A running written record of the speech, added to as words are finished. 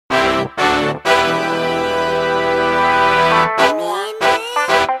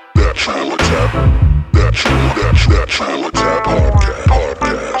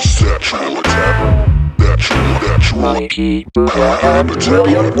Mikey, Buddha, and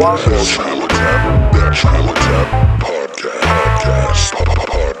William Waffles.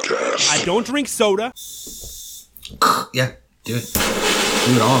 I don't drink soda. Yeah, do it.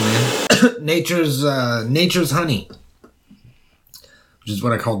 Do it all, man. Nature's honey. Which is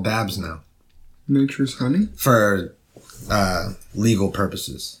what I call dabs now. Nature's honey? For legal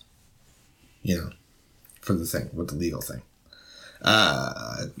purposes. You know, for the thing, with the legal thing.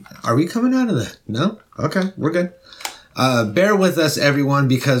 Are we coming out of that? No? Okay, we're good. Bear with us, everyone,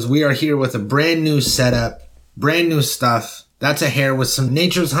 because we are here with a brand new setup, brand new stuff. That's a hair with some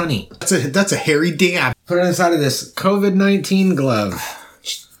nature's honey. That's a hairy dab. Put it inside of this COVID-19 glove.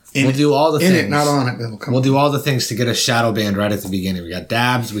 We'll do all the things. In it, not on it, Bill. We'll do all the things to get a shadow banned right at the beginning. We got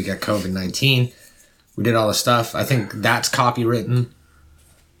dabs. We got COVID-19. We did all the stuff. I think that's copywritten.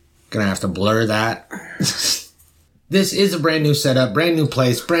 Gonna have to blur that. This is a brand new setup, brand new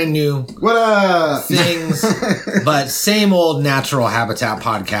place, brand new what up things, but same old Natural Habitat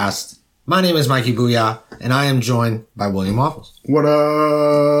podcast. My name is Mikey Booyah, and I am joined by William Waffles. What up?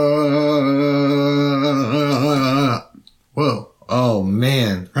 Whoa. Oh,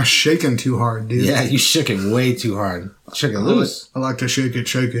 man. I'm shaking too hard, dude. Yeah, you shook it way too hard. Shook it loose. I like to shake it.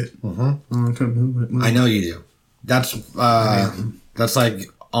 Mm-hmm. I can move it. I know you do. That's like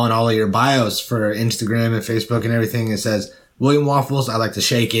on all of your bios for Instagram and Facebook and everything. It says, William Waffles, I like to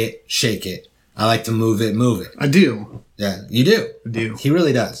shake it. I like to move it. I do. Yeah, you do. I do. He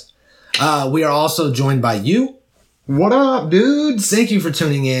really does. We are also joined by you. What up, dudes? Thank you for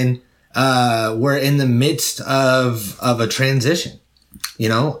tuning in. We're in the midst of a transition, you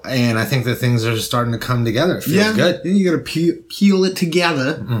know, and I think that things are starting to come together. It feels good. Then you gotta peel it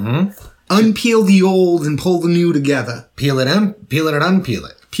together. Mm-hmm. Unpeel the old and pull the new together. Peel it and unpeel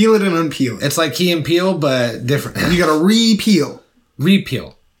it. Peel it and unpeel it. It's like Key and Peele, but different. You gotta repeal.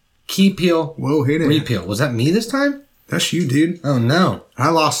 Repeal. Key Peel. Whoa, hey there. Repeal. Was that me this time? That's you, dude. Oh, no. I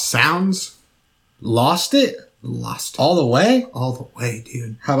lost sounds. Lost it? Lost it. All the way? All the way,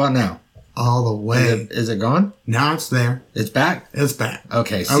 dude. How about now? All the way. Is it gone? Now it's there. It's back? It's back.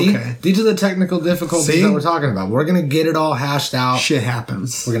 Okay, see? Okay. These are the technical difficulties that we're talking about. We're going to get it all hashed out. Shit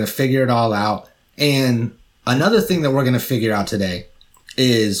happens. We're going to figure it all out. And another thing that we're going to figure out today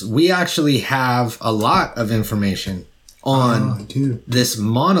is we actually have a lot of information on this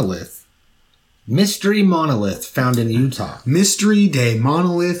monolith, mystery monolith found in Utah. Mystery Day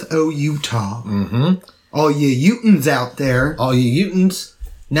Monolith, Utah. Mm-hmm. All you Utahns out there. All you Utahns,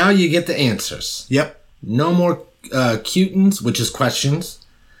 now you get the answers. Yep. No more cutins, which is questions.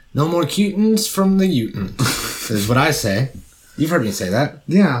 No more cutins from the Utahns, is what I say. You've heard me say that.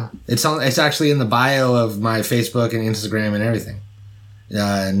 Yeah. It's actually in the bio of my Facebook and Instagram and everything.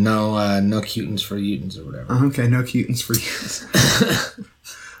 No cutins for Utahns or whatever. Okay, no cutins for you.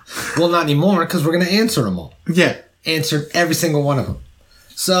 Well, not anymore, because we're going to answer them all. Yeah. Answer every single one of them.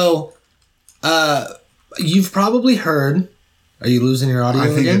 So, you've probably heard... Are you losing your audio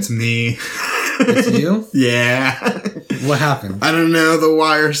again? I think it's me. It's you? Yeah. What happened? I don't know. The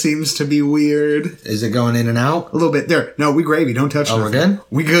wire seems to be weird. Is it going in and out? A little bit. There. No, we gravy. Don't touch it. Oh, we're good?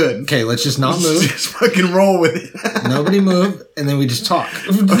 We good. Okay, let's just not move. Just fucking roll with it. Nobody move, and then we just talk.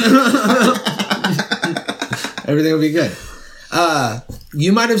 Everything will be good.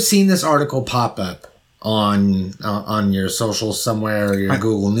 You might have seen this article pop up on your socials somewhere, or your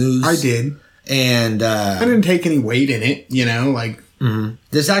Google News. I did. And I didn't take any weight in it, you know, like... Mm-hmm.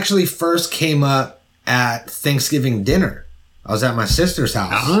 This actually first came up at Thanksgiving dinner. I was at my sister's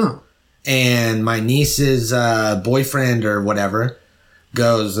house. Uh-huh. And my niece's boyfriend or whatever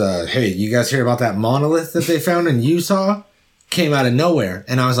goes, hey, you guys hear about that monolith that they found in Utah? Came out of nowhere.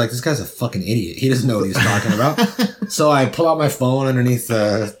 And I was like, this guy's a fucking idiot. He doesn't know what he's talking about. So I pull out my phone underneath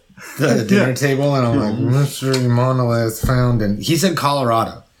the dinner table, and I'm like, mystery monolith found in... He said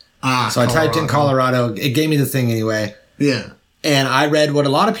Colorado. So I typed in Colorado. It gave me the thing anyway. Yeah. And I read what a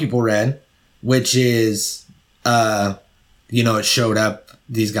lot of people read, which is, it showed up.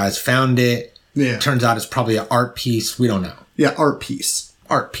 These guys found it. Yeah. Turns out it's probably an art piece. We don't know. Yeah, art piece.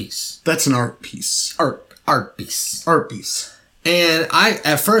 Art piece. That's an art piece. Art piece. Art piece. And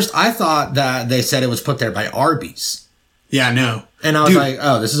at first I thought that they said it was put there by Arby's. Yeah, no. And I was like,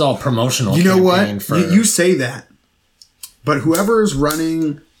 oh, this is all promotional. You know what? You say that. But whoever's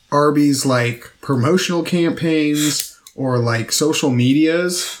running Arby's like promotional campaigns or like social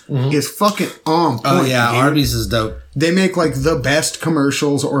medias is fucking on point. Oh yeah, dude. Arby's is dope. They make like the best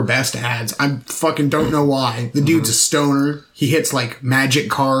commercials or best ads. I fucking don't know why. The dude's a stoner. He hits like magic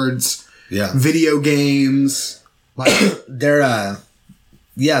cards, video games. Like their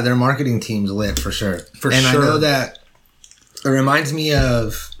marketing team's lit for sure. I know that It reminds me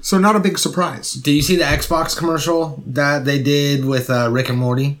of... So not a big surprise. Do you see the Xbox commercial that they did with Rick and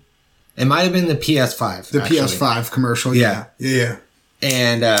Morty? It might have been the PS5. The PS5 commercial, yeah.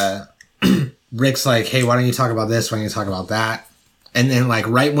 And Rick's like, hey, why don't you talk about this? Why don't you talk about that? And then, like,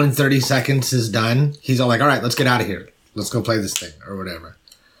 right when 30 seconds is done, he's all like, all right, let's get out of here. Let's go play this thing or whatever.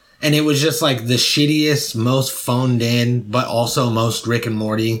 And it was just, like, the shittiest, most phoned in, but also most Rick and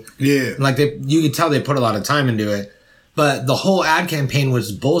Morty. Yeah. Like, you could tell they put a lot of time into it. But the whole ad campaign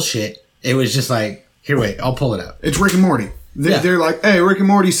was bullshit. It was just like, here, wait, I'll pull it up. It's Rick and Morty. They're like, hey, Rick and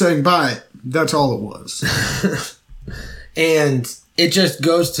Morty saying bye. That's all it was. And it just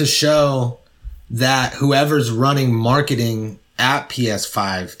goes to show that whoever's running marketing at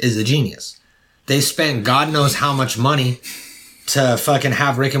PS5 is a genius. They spent God knows how much money to fucking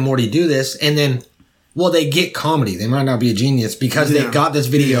have Rick and Morty do this. And then, well, they get comedy. They might not be a genius because they got this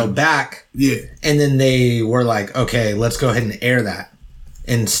video back. Yeah. And then they were like, okay, let's go ahead and air that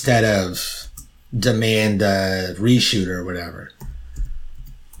instead of demand a reshoot or whatever.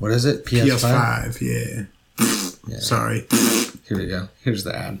 What is it? PS5, yeah. Sorry. Here we go. Here's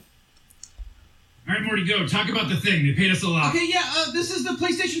the ad. All right, Morty, go. Talk about the thing. They paid us a lot. Okay, this is the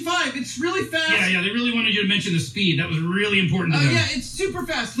PlayStation 5. It's really fast. Yeah, they really wanted you to mention the speed. That was really important to them. Yeah, it's super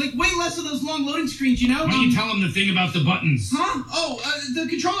fast. Like, way less of those long loading screens, you know? Why don't you tell them the thing about the buttons? Huh? The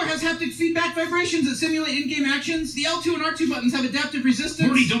controller has haptic feedback vibrations that simulate in-game actions. The L2 and R2 buttons have adaptive resistance.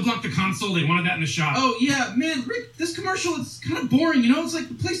 Morty, don't block the console. They wanted that in the shop. Oh, yeah. Man, Rick, this commercial, it's kind of boring, you know? It's like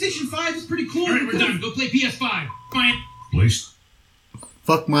the PlayStation 5 is pretty cool. All right, we're done. Go play PS5. Fine. Please.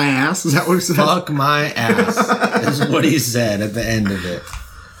 Fuck my ass? Is that what he said? Fuck my ass is what he said at the end of it.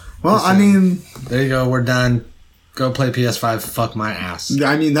 Well, I mean... There you go. We're done. Go play PS5. Fuck my ass.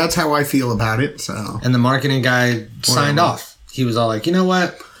 I mean, that's how I feel about it, so... And the marketing guy signed off. He was all like, you know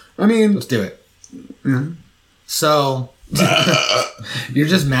what? I mean... Let's do it. Yeah. So... You're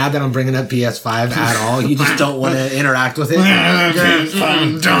just mad that I'm bringing up PS5 at all? You just don't want to interact with it? They're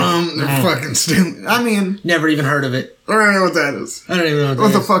fucking dumb. They're fucking stupid. I mean... Never even heard of it. I don't know what that is. I don't even know what that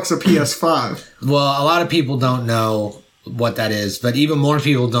What the is. fuck's a PS5? Well, a lot of people don't know what that is, but even more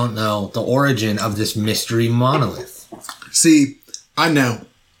people don't know the origin of this mystery monolith. See, I know.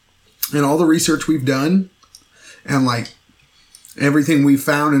 And all the research we've done, and like everything we've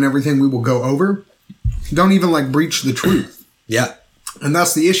found and everything we will go over, don't even like breach the truth. Yeah. And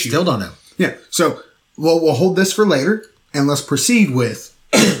that's the issue. Still don't know. Yeah. So, well, we'll hold this for later, and let's proceed with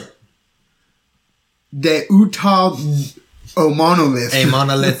the Utah monolith. A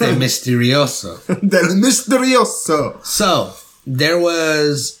monolith misterioso. Del misterioso. So, there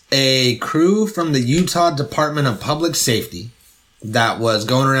was a crew from the Utah Department of Public Safety that was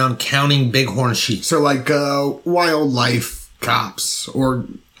going around counting bighorn sheep. So, like, wildlife cops, or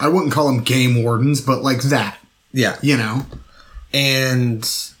I wouldn't call them game wardens, but like that, Yeah. you know? And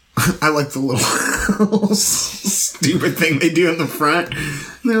I like the little stupid thing they do in the front.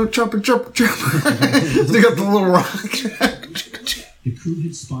 You know, chopper. They got the little rock. The crew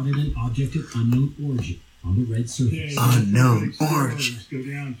had spotted an object of unknown origin on the red surface. Unknown origin. Go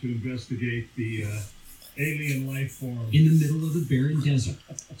down to investigate the alien life form. In the middle of the barren desert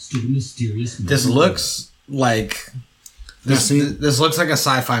stood a mysterious... this looks like... This looks like a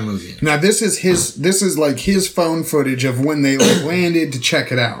sci-fi movie. Now this is like his phone footage of when they like landed to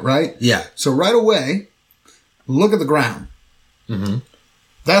check it out, right? Yeah. So right away, look at the ground. Mm-hmm.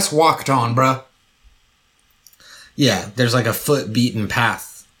 That's walked on, bruh. Yeah, there's like a foot beaten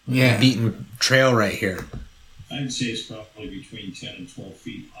path. Yeah. Beaten trail right here. I'd say it's probably between 10 and 12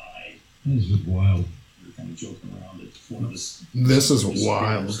 feet high. This is wild. We're kind of joking around it. One of us. This is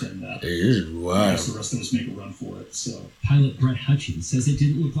wild. And, It is wild. the rest of us make a run for it. So Pilot Brett Hutchins says it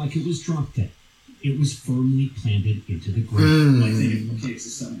didn't look like it was dropped there. It was firmly planted into the ground. like thinking, okay, is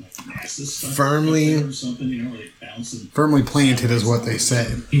this something like NASA stuff? Firmly- up there or something, you know, where they bounce and Firmly planted is what they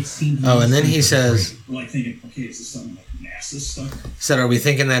say. It seemed... Oh, and then he says, like thinking, okay, is this something like NASA stuff? are we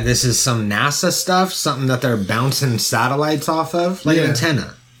thinking that this is some NASA stuff? Something that they're bouncing satellites off of? Like an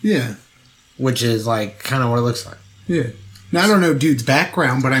antenna. Yeah. Which is like kind of what it looks like. Yeah. Now I don't know dude's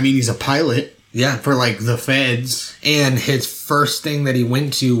background, but I mean he's a pilot Yeah. for like the feds. And his first thing that he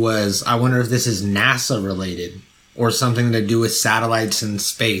went to was, I wonder if this is NASA related or something to do with satellites in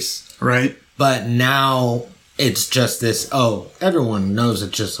space. Right. But now it's just this, everyone knows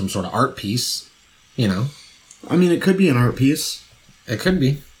it's just some sort of art piece, you know? I mean it could be an art piece. It could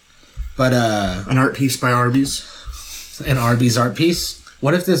be. But, An art piece by Arby's. an Arby's art piece.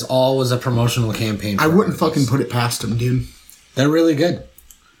 What if this all was a promotional campaign for I wouldn't Arby's? fucking put it past him, dude. They're really good.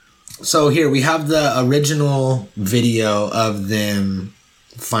 So here we have the original video of them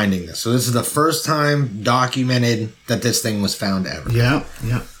finding this. So this is the first time documented that this thing was found ever. Yeah,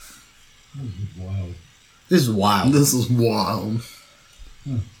 yeah. Wild. This is wild. This is wild.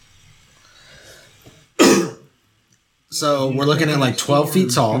 So we're looking at like 12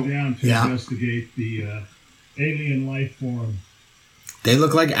 feet tall. Go down to investigate the alien life form. They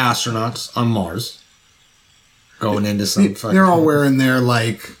look like astronauts on Mars. Going into some fucking... They're all wearing their,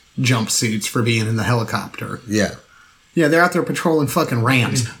 like, jumpsuits for being in the helicopter. Yeah. Yeah, they're out there patrolling fucking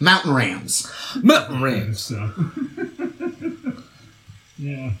rams. Mountain rams. Mountain rams. So.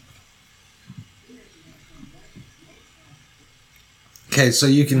 Yeah. Okay, so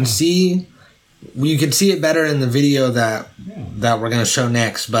you can see it better in the video that we're going to show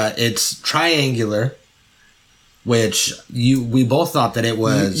next, but it's triangular, which we both thought that it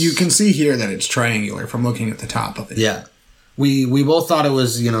was. You can see here that it's triangular from looking at the top of it. Yeah, we both thought it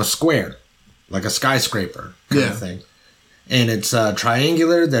was square, like a skyscraper kind of thing, and it's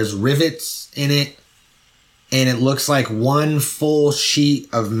triangular. There's rivets in it, and it looks like one full sheet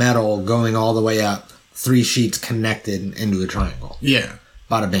of metal going all the way up. 3 sheets connected into a triangle. Yeah.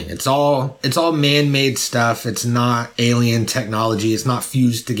 Bada bing. It's all man-made stuff. It's not alien technology. It's not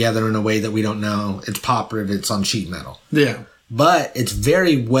fused together in a way that we don't know. It's pop rivets on sheet metal. Yeah. But it's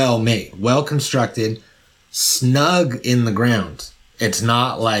very well made, well constructed, snug in the ground. It's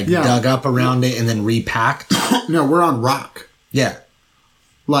not like dug up around it and then repacked. No, we're on rock. Yeah.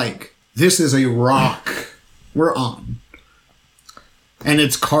 Like, this is a rock we're on. And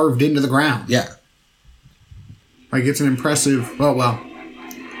it's carved into the ground. Yeah. Like, it's an impressive... Well.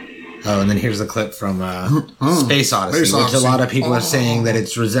 Oh, and then here's a clip from Space Odyssey, Space which Odyssey. a lot of people are saying that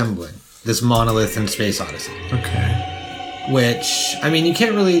it's resembling this monolith in Space Odyssey. Okay. Which, I mean, you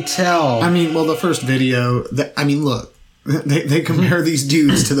can't really tell. I mean, well, the first video... look. They compare these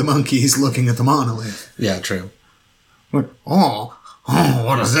dudes to the monkeys looking at the monolith. Yeah, true. Like, oh,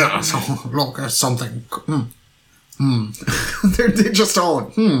 what is this? Oh, look, there's something. They're just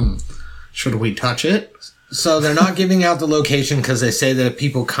all, should we touch it? So they're not giving out the location because they say that if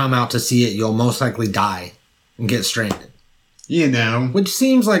people come out to see it, you'll most likely die and get stranded. You know. Which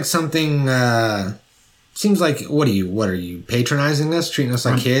seems like something, seems like, what are you, patronizing us? Treating us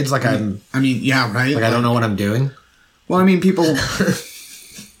like kids? Like I mean, yeah, right? Like I don't know what I'm doing? Well, I mean, people...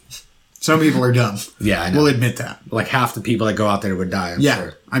 Some people are dumb. Yeah, I know. We'll admit that. Like half the people that go out there would die, I'm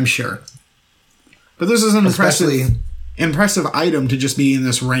sure. I'm sure. But this is an impressive item to just be in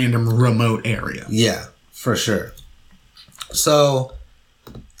this random remote area. Yeah, for sure. So,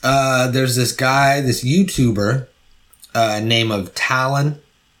 there's this guy, this YouTuber, name of Talon.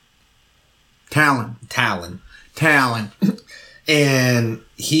 And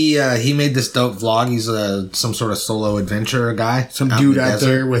he made this dope vlog. He's some sort of solo adventurer guy. Some dude out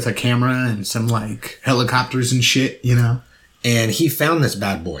there with a camera and some like helicopters and shit, you know. And he found this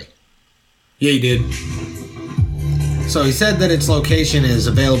bad boy. Yeah, he did. So he said that its location is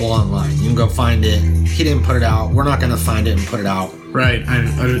available online. You can go find it. He didn't put it out. We're not going to find it and put it out. Right.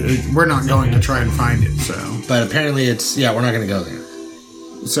 We're not going to try and find it, so. But apparently we're not going to go there.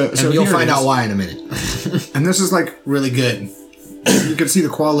 So you'll find out why in a minute. And this is like really good. You can see the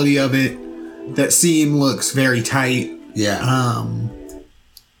quality of it. That scene looks very tight. Yeah.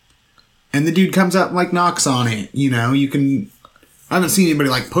 And the dude comes up and like knocks on it. You know, I haven't seen anybody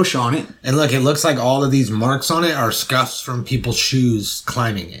like push on it. And look, it looks like all of these marks on it are scuffs from people's shoes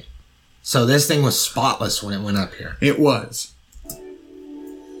climbing it. So this thing was spotless when it went up here. It was.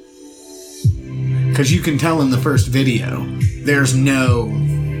 Because you can tell in the first video, there's no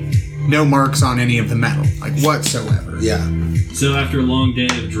marks on any of the metal, like whatsoever. Yeah. So after a long day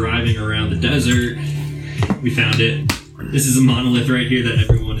of driving around the desert, we found it. This is a monolith right here that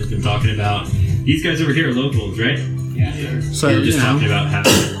everyone has been talking about. These guys over here are locals, right? Yeah. So we were just talking about how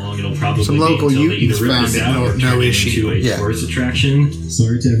long it'll probably some be local until they Utahns either rip found this it, out or no turn it issue. into a tourist attraction.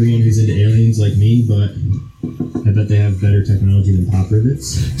 Sorry to everyone who's into aliens like me, but I bet they have better technology than pop rivets.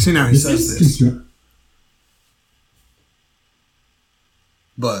 See, now he says this.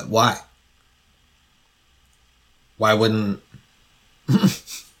 But why? Why wouldn't...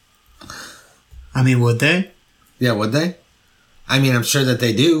 I mean, would they? Yeah, would they? I mean, I'm sure that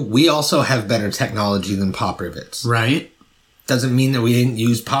they do. We also have better technology than pop rivets. Right. Doesn't mean that we didn't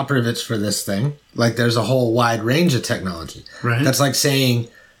use pop rivets for this thing. Like, there's a whole wide range of technology. Right. That's like saying,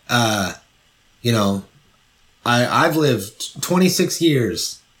 I've lived 26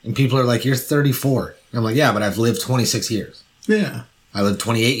 years, and people are like, you're 34. I'm like, yeah, but I've lived 26 years. Yeah. I lived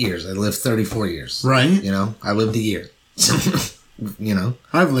 28 years. I lived 34 years. Right. You know, I lived a year. You know?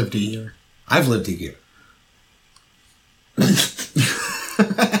 I've lived a year. I've lived a year.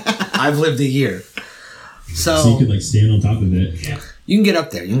 I've lived a year. So you could like stand on top of it. You can get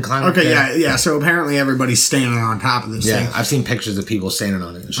up there. You can climb up Okay, there. yeah. So apparently everybody's standing on top of this Yeah, thing. I've seen pictures of people standing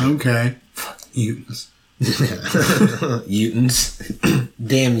on it and shit. Okay. Mutants. Mutants.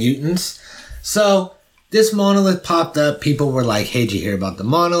 Damn mutants. So, this monolith popped up. People were like, hey, did you hear about the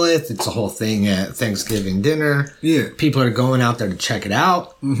monolith? It's a whole thing at Thanksgiving dinner. Yeah. People are going out there to check it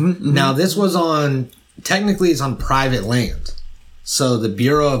out. Now, this was technically it's on private land. So, the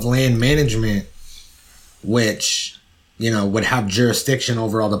Bureau of Land Management, which, would have jurisdiction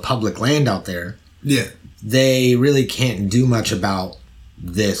over all the public land out there, Yeah. they really can't do much about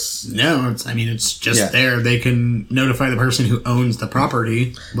this. No, it's just there. They can notify the person who owns the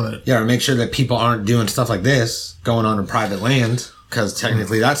property, but Yeah, or make sure that people aren't doing stuff like this going on private land, because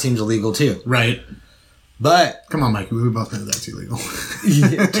technically that seems illegal too. right. But Come on, Mike. We both know that's illegal.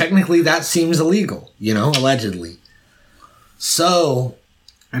 technically that seems illegal, allegedly. So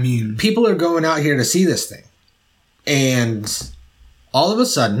I mean, people are going out here to see this thing. And all of a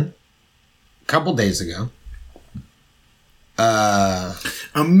sudden, a couple days ago,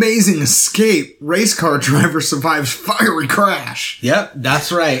 amazing escape. Race car driver survives fiery crash. Yep,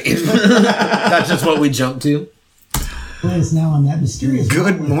 that's right. That's just what we jumped to. Is now on that mysterious.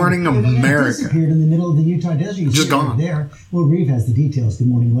 Good morning, America. Disappeared in the middle of the Utah desert. You Just see it right gone. there. Will Reeve has the details. Good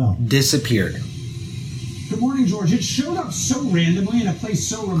morning, Will. Disappeared. Good morning, George. It showed up so randomly in a place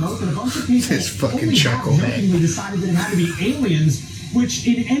so remote that a bunch of people His fucking only chuckle, man. half-jokingly decided that it had to be aliens, which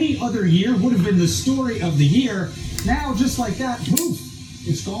in any other year would have been the story of the year. Now, just like that, poof,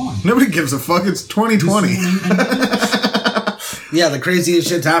 it's gone. Nobody gives a fuck. It's 2020. Yeah, the craziest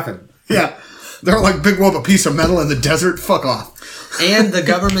shit's happened. Yeah. They're like, big whoop, a piece of metal in the desert. Fuck off. And the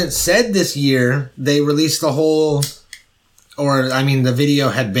government said this year they released the video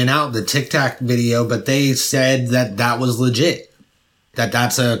had been out, the Tic Tac video, but they said that was legit.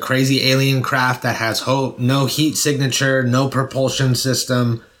 That's a crazy alien craft that has no heat signature, no propulsion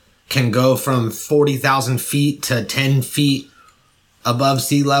system, can go from 40,000 feet to 10 feet above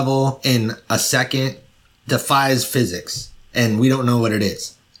sea level in a second, defies physics, and we don't know what it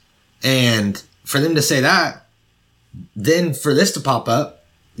is. And for them to say that, then for this to pop up,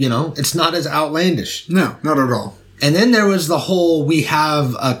 it's not as outlandish. No, not at all. And then there was the whole, we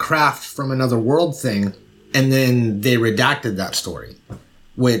have a craft from another world thing, and then they redacted that story,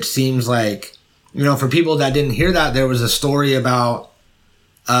 which seems like, for people that didn't hear that, there was a story about,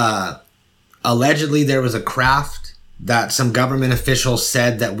 allegedly there was a craft that some government officials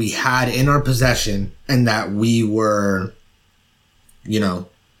said that we had in our possession and that we were,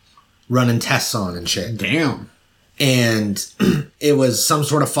 running tests on and shit. Damn. And it was some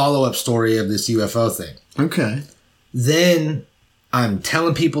sort of follow-up story of this UFO thing. Okay. Then I'm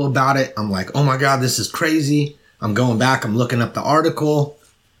telling people about it. I'm like, oh my God, this is crazy. I'm going back. I'm looking up the article.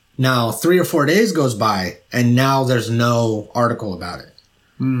 Now, 3 or 4 days goes by, and now there's no article about it.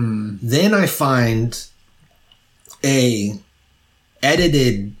 Then I find a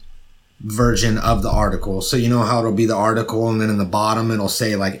edited version of the article. So you know how it'll be the article, and then in the bottom it'll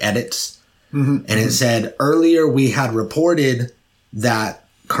say like edits. And it said, earlier we had reported that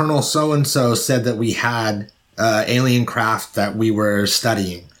Colonel so-and-so said that we had alien craft that we were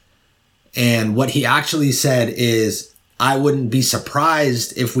studying. And what he actually said is, I wouldn't be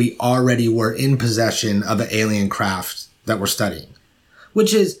surprised if we already were in possession of an alien craft that we're studying.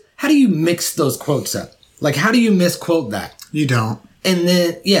 Which is, how do you mix those quotes up? Like, how do you misquote that? You don't. And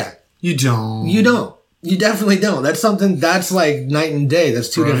then, yeah. You don't. You don't. You definitely don't. That's something, that's like night and day. That's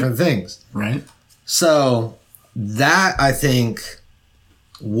two different things. Right. So, that, I think,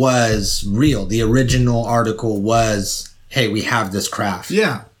 was real. The original article was, hey, we have this craft.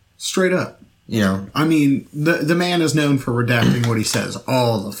 Yeah. Straight up. I mean, the man is known for redacting what he says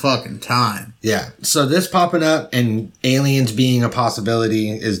all the fucking time. Yeah. So this popping up and aliens being a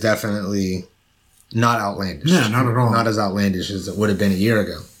possibility is definitely not outlandish. Yeah, not at all. Not as outlandish as it would have been a year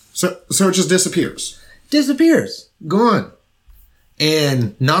ago. So it just disappears. Disappears. Gone.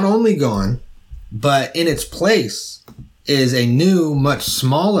 And not only gone, but in its place is a new, much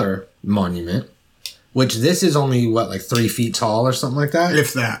smaller monument, which this is only, 3 feet tall or something like that?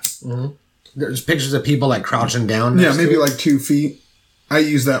 If that. Mm-hmm. There's pictures of people like crouching down. Yeah, maybe like 2 feet. I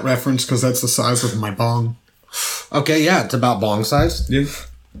use that reference because that's the size of my bong. Okay, yeah, it's about bong size. Yeah.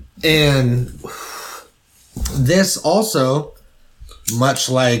 And this also, much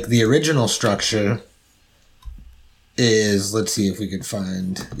like the original structure, is, let's see if we could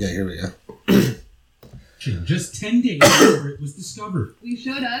find, yeah, here we go. Just 10 days after it was discovered. We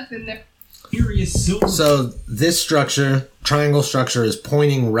showed up and there. Curious silver. So this structure, triangle structure, is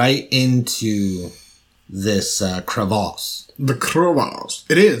pointing right into this crevasse. The crevasse.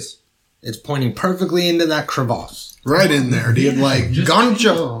 It is. It's pointing perfectly into that crevasse. Right in there, dude. Like,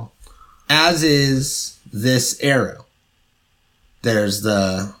 gancho. As is this arrow. There's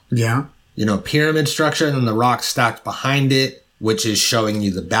the, pyramid structure and then the rock stacked behind it, which is showing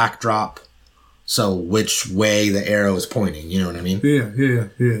you the backdrop. So which way the arrow is pointing, you know what I mean? Yeah.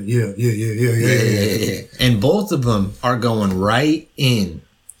 And both of them are going right in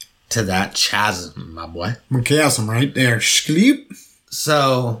to that chasm, my boy. Chasm right there. Sleep.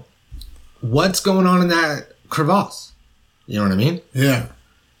 So what's going on in that crevasse? You know what I mean? Yeah.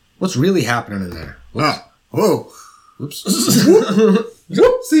 What's really happening in there? Whoops. Whoa. Whoops.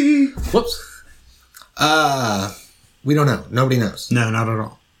 Whoopsie. Whoops. We don't know. Nobody knows. No, not at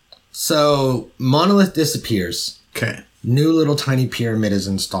all. So monolith disappears. Okay. New little tiny pyramid is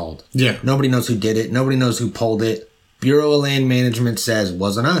installed. Yeah. Nobody knows who did it. Nobody knows who pulled it. Bureau of Land Management says,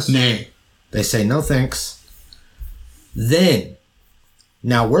 wasn't us. Nay. They say, no thanks. Then,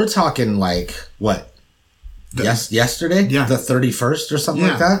 now we're talking like, what? Yesterday? Yeah. The 31st or something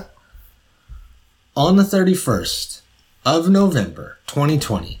like that? On the 31st of November,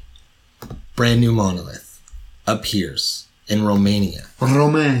 2020, brand new monolith appears in Romania.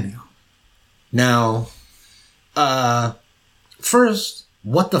 Now, first,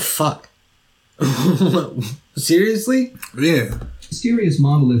 what the fuck? Seriously? Yeah. Mysterious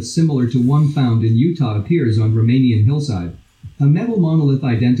monolith similar to one found in Utah appears on Romanian hillside. A metal monolith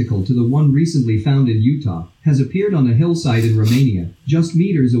identical to the one recently found in Utah has appeared on a hillside in Romania, just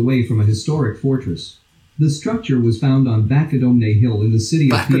meters away from a historic fortress. The structure was found on Bacadomne Hill in the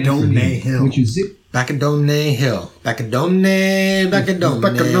city of Piatra, which is Bacadomne Hill. Bacadomne Hill.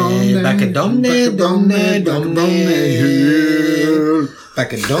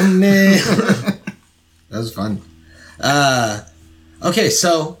 Bacadomne. That was fun. Okay,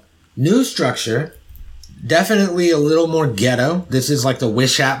 so new structure. Definitely a little more ghetto. This is like the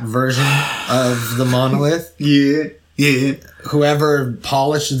Wish app version of the monolith. Yeah. Whoever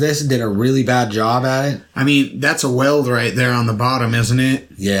polished this did a really bad job at it. I mean, that's a weld right there on the bottom, isn't it?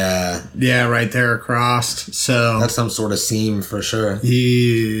 Yeah. Yeah, right there across. So that's some sort of seam for sure.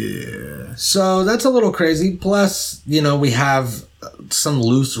 Yeah. So that's a little crazy. Plus, we have some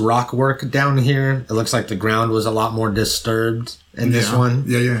loose rock work down here. It looks like the ground was a lot more disturbed in this one.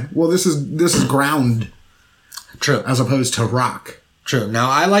 Yeah. Well, this is ground. True. As opposed to rock. True. Now,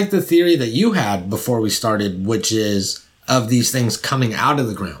 I like the theory that you had before we started, which is of these things coming out of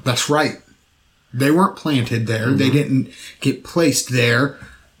the ground. That's right. They weren't planted there. Mm-hmm. They didn't get placed there.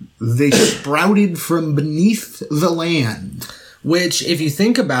 They sprouted from beneath the land. Which, if you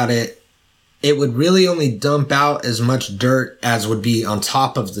think about it, it would really only dump out as much dirt as would be on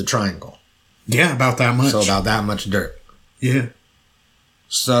top of the triangle. Yeah, about that much. So about that much dirt. Yeah.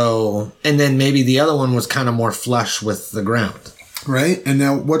 So, and then maybe the other one was kind of more flush with the ground. Right. And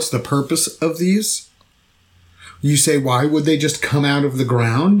now what's the purpose of these? You say, why would they just come out of the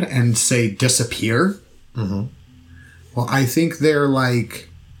ground and say disappear? Mm-hmm. Well, I think they're like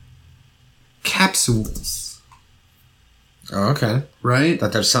capsules. Oh, okay. Right?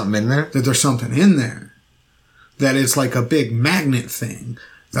 That there's something in there? That there's something in there. That it's like a big magnet thing.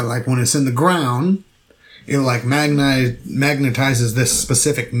 That like when it's in the ground, it like magnetizes this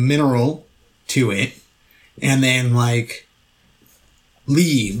specific mineral to it. And then like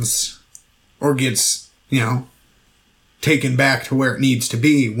leaves or gets, taken back to where it needs to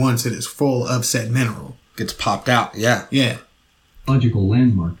be once it is full of said mineral. Gets popped out, yeah. Yeah. Logical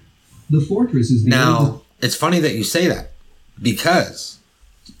landmark. The fortress is the Now, it's funny that you say that because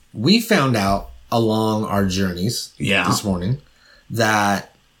we found out along our journeys this morning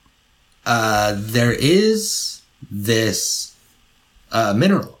that there is this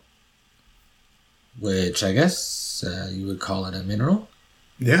mineral, which I guess you would call it a mineral.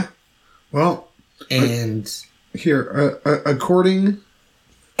 Yeah. Well, and here, according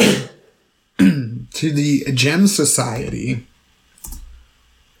to the Gem Society,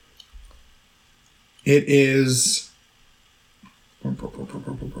 it is a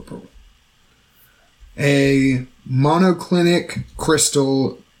monoclinic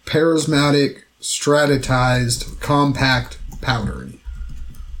crystal, charismatic, stratized, compact powdery.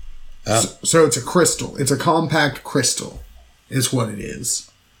 So it's a crystal. It's a compact crystal is what it is.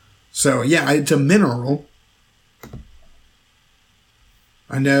 So yeah, it's a mineral.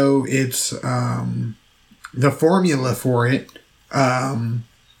 I know it's the formula for it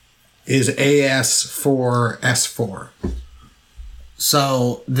is AS4S4.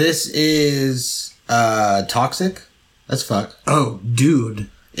 So this is toxic as fuck. Oh, dude.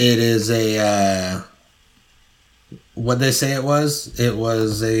 It is a what'd they say it was? It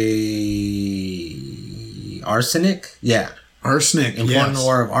was a arsenic? Yeah. Arsenic, Important yes.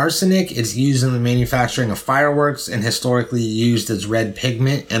 ore of arsenic. It's used in the manufacturing of fireworks and historically used as red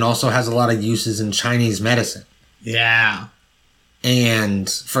pigment, and also has a lot of uses in Chinese medicine. Yeah. And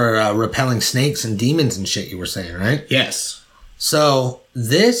for repelling snakes and demons and shit, you were saying, right? Yes. So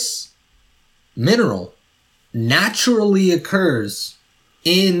this mineral naturally occurs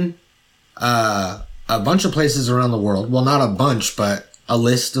in a bunch of places around the world. Well, not a bunch, but a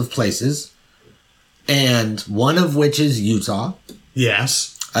list of places. And one of which is Utah.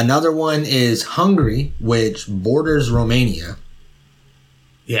 Yes. Another one is Hungary, which borders Romania.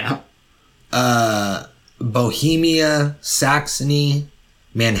 Yeah. Bohemia, Saxony,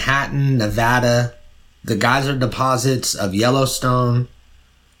 Manhattan, Nevada, the geyser deposits of Yellowstone.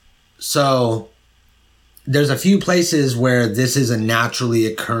 So there's a few places where this is a naturally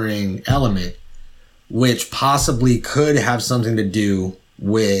occurring element, which possibly could have something to do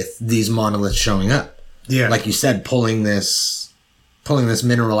with these monoliths showing up. Yeah. Like you said, pulling this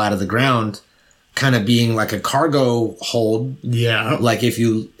mineral out of the ground, kind of being like a cargo hold. Yeah. Like if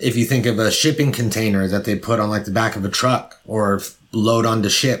you think of a shipping container that they put on like the back of a truck or load onto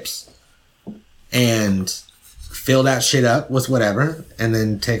ships and fill that shit up with whatever and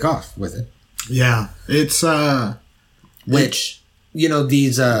then take off with it. Yeah. It's which, you know,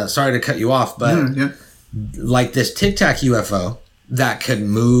 these sorry to cut you off, but like this Tic Tac UFO that could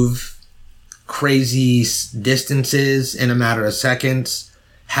move crazy distances in a matter of seconds,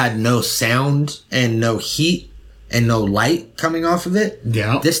 had no sound and no heat and no light coming off of it.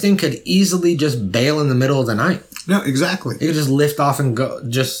 Yeah. This thing could easily just bail in the middle of the night. No, exactly. It could just lift off and go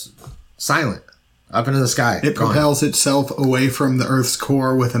just silent up into the sky. It propels itself away from the Earth's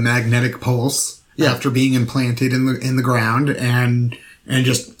core with a magnetic pulse after being implanted in the ground, and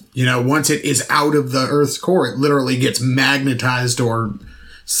just, you know, once it is out of the Earth's core, it literally gets magnetized or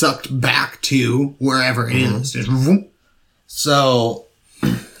sucked back to wherever it is. Just whoop. So,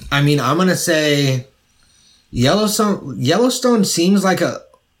 I mean, I'm gonna say Yellowstone seems like a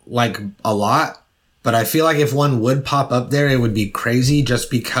lot, but I feel like if one would pop up there, it would be crazy just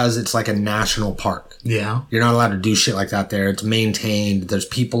because it's like a national park. Yeah. You're not allowed to do shit like that there. It's maintained. There's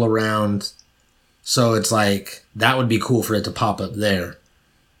people around. So it's like, that would be cool for it to pop up there.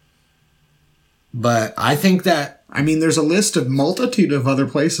 But I think that... I mean, there's a list of multitude of other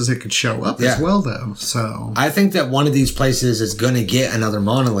places it could show up as well, though. So I think that one of these places is going to get another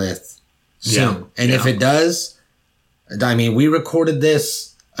monolith soon. Yeah. And if it does, I mean, we recorded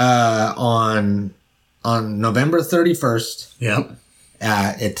this on November 31st. Yep.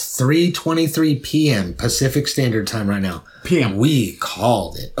 It's 3:23 p.m. Pacific Standard Time right now. PM. We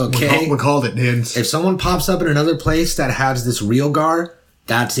called it, okay? We called it, dude. If someone pops up in another place that has this real gar,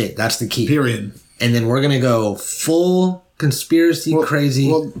 that's it. That's the key. Period. And then we're going to go full conspiracy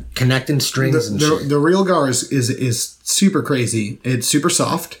crazy, connecting strings and shit. The real gar is super crazy. It's super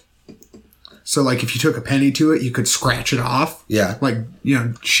soft. So, like, if you took a penny to it, you could scratch it off. Yeah. Like, you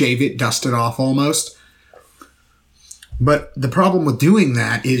know, shave it, dust it off almost. But the problem with doing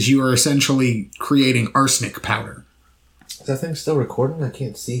that is you are essentially creating arsenic powder. Is that thing still recording? I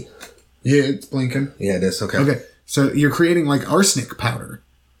can't see. Yeah, it's blinking. Yeah, it is. Okay. Okay. So you're creating like arsenic powder.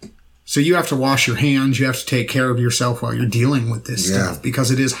 So you have to wash your hands. You have to take care of yourself while you're dealing with this stuff because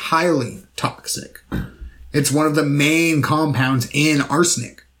it is highly toxic. It's one of the main compounds in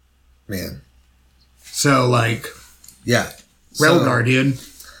arsenic. Man. So like, yeah. Relgar, dude.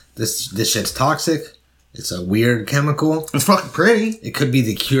 This shit's toxic. It's a weird chemical. It's fucking pretty. It could be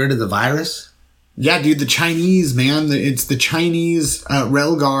the cure to the virus. Yeah, dude, the Chinese, man. It's the Chinese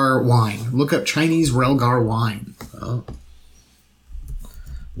Relgar wine. Look up Chinese Relgar wine. Oh.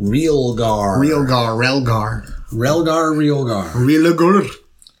 Realgar. Relgar.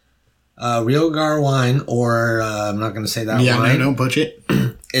 Realgar wine, or I'm not going to say that wine. Yeah, no, don't butch it.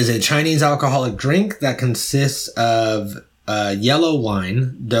 Is a Chinese alcoholic drink that consists of yellow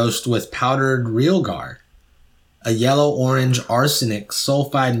wine dosed with powdered realgar, a yellow-orange arsenic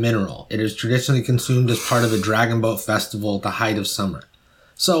sulfide mineral. It is traditionally consumed as part of a dragon boat festival at the height of summer.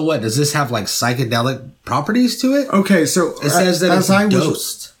 So what, does this have like psychedelic properties to it? Okay, so it says that it's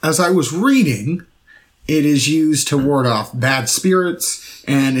dosed. As I was reading, it is used to ward off bad spirits,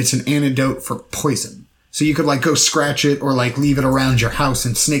 and it's an antidote for poison. So you could like go scratch it or like leave it around your house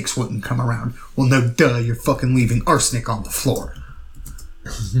and snakes wouldn't come around. Well, no duh, you're fucking leaving arsenic on the floor.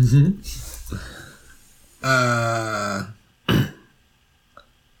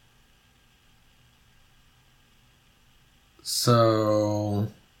 So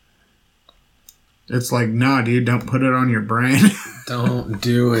it's like, nah, dude, don't put it on your brain. Don't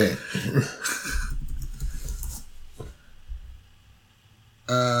do it.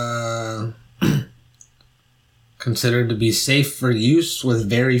 Considered to be safe for use with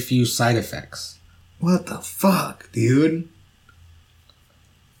very few side effects. What the fuck, dude?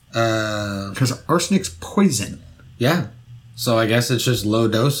 Because arsenic's poison. Yeah. So I guess it's just low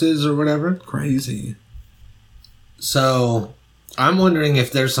doses or whatever. Crazy. So I'm wondering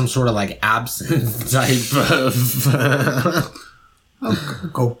if there's some sort of like absinthe type of...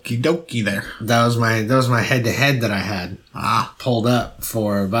 Okie dokie there. That was my head-to-head that I had pulled up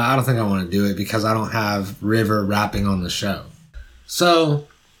for, but I don't think I want to do it because I don't have River rapping on the show. So,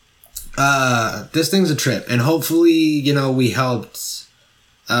 this thing's a trip, and hopefully, you know, we helped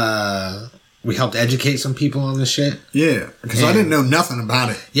educate some people on this shit. Yeah, because I didn't know nothing about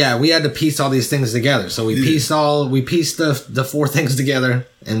it. Yeah, we had to piece all these things together. So we pieced the 4 things together,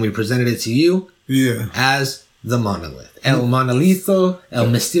 and we presented it to you. Yeah. As the monolith. El Monolito El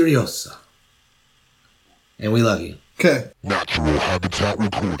Misterioso. And we love you. Okay. Natural Habitat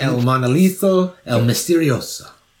Recording. El Monolito El Misterioso.